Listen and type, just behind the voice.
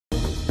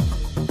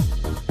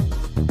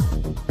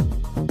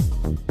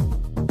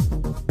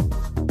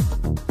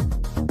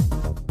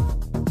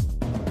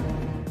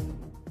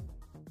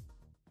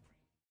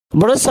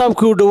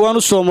Badhasaabka uu dhawaan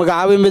u soo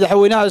magacaabay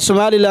madaxweynaha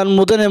Soomaaliland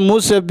mudane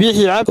Muuse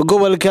Biixi Cabdi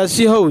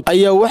gobolkaasi Hawd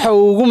ayaa waxa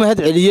uu ugu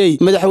mahadceliyay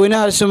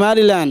madaxweynaha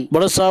Soomaaliland.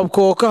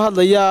 Badhasaabka oo ka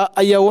hadlaya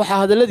ayaa waxa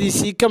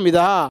hadaladiisii kamid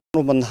ahaa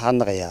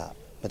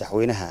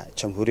madaxweynaha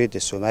Jamhuuriyadda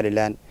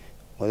Soomaaliland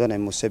mudane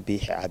Muuse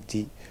Biixi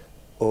Cabdi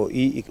oo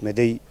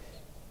igmaday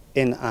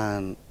in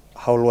aan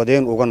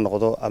hawlwadeen uga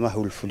noqdo ama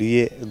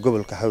hawlfuliye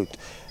gobolka Hawd.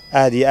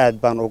 aad iyo aad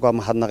baan uga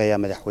mahadnaqayaa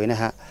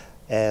madaxweynaha.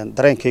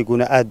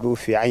 dareenkayguna aad buu u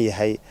fiican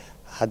yahay.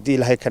 haddii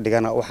Ilaahay ka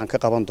dhigana waxaan ka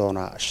qaban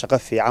doonaa shaqo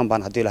fiican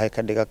baan haddii Ilaahay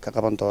ka dhiga ka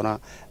qaban doonaa.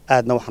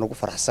 aadna waxaan ugu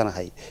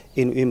faraxsanahay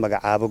inuu ii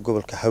magacaabo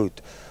gobolka Hawd.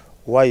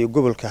 waayo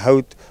gobolka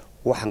Hawd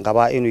waxaan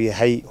qabaa inuu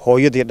yahay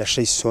hooyadii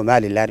dhashay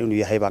Soomaaliland inuu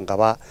yahay baan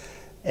qabaa.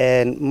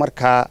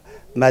 marka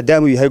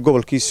maadaama uu yahay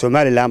gobolkii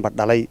Soomaaliland ba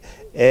dhalay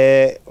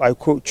ay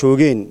ku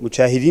joogeen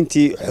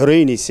mujaahidiintii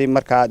xoreynaysay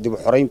marka dib u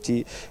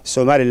xoreyntii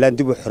Soomaaliland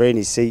dib u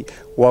xoreynaysay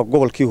waa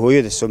gobolkii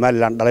hooyada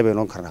Soomaaliland dhalay bay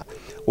noqon karnaa.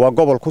 waa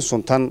gobol ku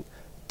suntan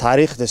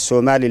taariikhda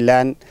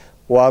Soomaaliland.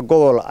 waa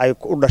gobol ay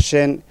u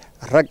dhasheen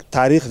rag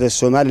taariikhda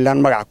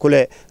Soomaaliland magac ku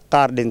leh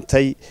qaar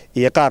dhintay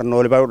iyo qaar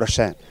nool bay u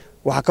dhasheen.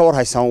 waxa ka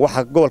warhaysan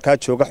waxa gobolka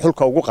jooga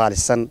xulka ugu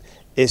qaalisan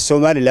ee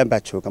Soomaaliland baa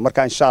jooga.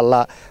 marka insha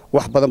Allah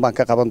wax badan baan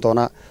ka qaban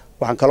doonaa.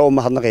 waxaan kale u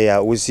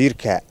mahadnaqayaa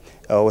wasiirka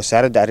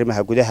wasaaradda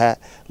arrimaha gudaha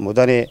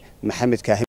mudane Maxamed